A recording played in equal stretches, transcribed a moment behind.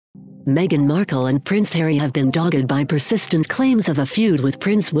Meghan Markle and Prince Harry have been dogged by persistent claims of a feud with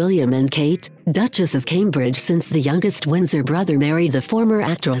Prince William and Kate, Duchess of Cambridge, since the youngest Windsor brother married the former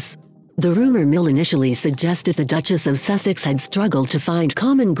actress. The rumor mill initially suggested the Duchess of Sussex had struggled to find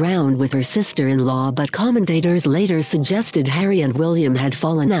common ground with her sister-in-law, but commentators later suggested Harry and William had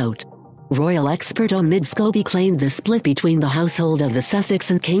fallen out. Royal expert Omid Scobie claimed the split between the household of the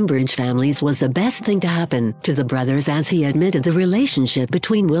Sussex and Cambridge families was the best thing to happen to the brothers, as he admitted the relationship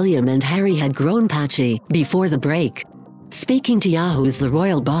between William and Harry had grown patchy before the break. Speaking to Yahoo's The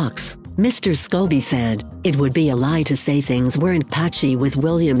Royal Box, Mr. Scobie said, "It would be a lie to say things weren't patchy with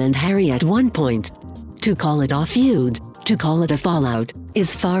William and Harry at one point. To call it a feud, to call it a fallout,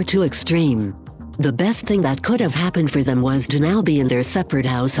 is far too extreme. The best thing that could have happened for them was to now be in their separate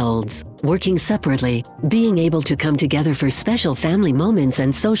households, working separately, being able to come together for special family moments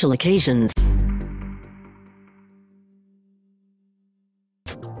and social occasions."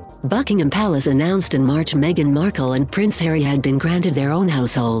 Buckingham Palace announced in March Meghan Markle and Prince Harry had been granted their own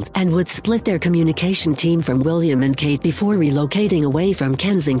household and would split their communication team from William and Kate before relocating away from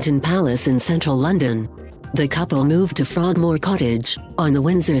Kensington Palace in central London. The couple moved to Frogmore Cottage, on the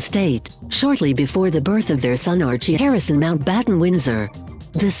Windsor estate, shortly before the birth of their son Archie Harrison Mountbatten Windsor.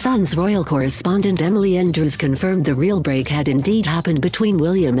 The Sun's royal correspondent Emily Andrews confirmed the real break had indeed happened between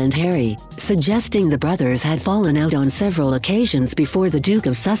William and Harry, suggesting the brothers had fallen out on several occasions before the Duke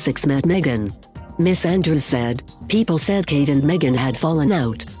of Sussex met Meghan. Miss Andrews said, "People said Kate and Meghan had fallen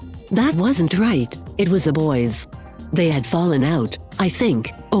out. That wasn't right, it was the boys. They had fallen out, I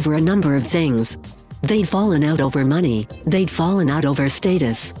think, over a number of things. They'd fallen out over money, they'd fallen out over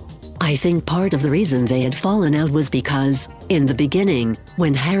status. I think part of the reason they had fallen out was because, in the beginning,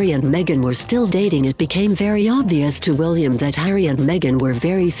 when Harry and Meghan were still dating, it became very obvious to William that Harry and Meghan were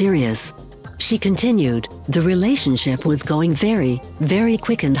very serious." She continued, "The relationship was going very, very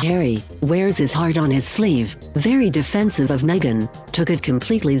quick, and Harry wears his heart on his sleeve, very defensive of Meghan, took it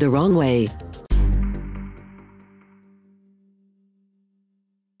completely the wrong way."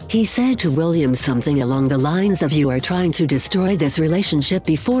 He said to William something along the lines of, "You are trying to destroy this relationship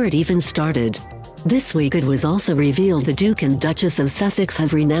before it even started." This week it was also revealed the Duke and Duchess of Sussex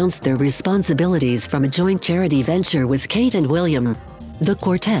have renounced their responsibilities from a joint charity venture with Kate and William. The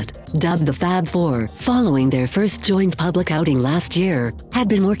quartet, dubbed the Fab Four, following their first joint public outing last year, had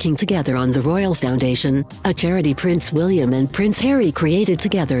been working together on the Royal Foundation, a charity Prince William and Prince Harry created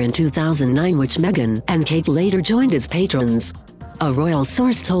together in 2009, which Meghan and Kate later joined as patrons. A royal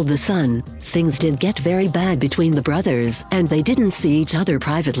source told The Sun, "Things did get very bad between the brothers, and they didn't see each other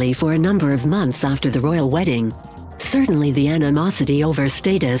privately for a number of months after the royal wedding. Certainly the animosity over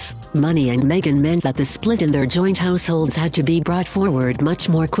status, money and Meghan meant that the split in their joint households had to be brought forward much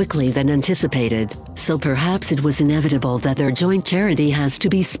more quickly than anticipated, so perhaps it was inevitable that their joint charity has to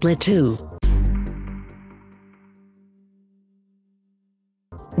be split too."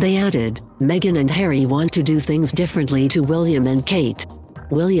 They added, "Meghan and Harry want to do things differently to William and Kate.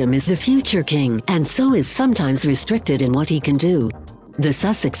 William is the future king, and so is sometimes restricted in what he can do. The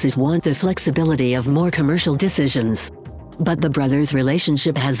Sussexes want the flexibility of more commercial decisions. But the brothers'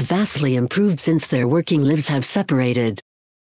 relationship has vastly improved since their working lives have separated."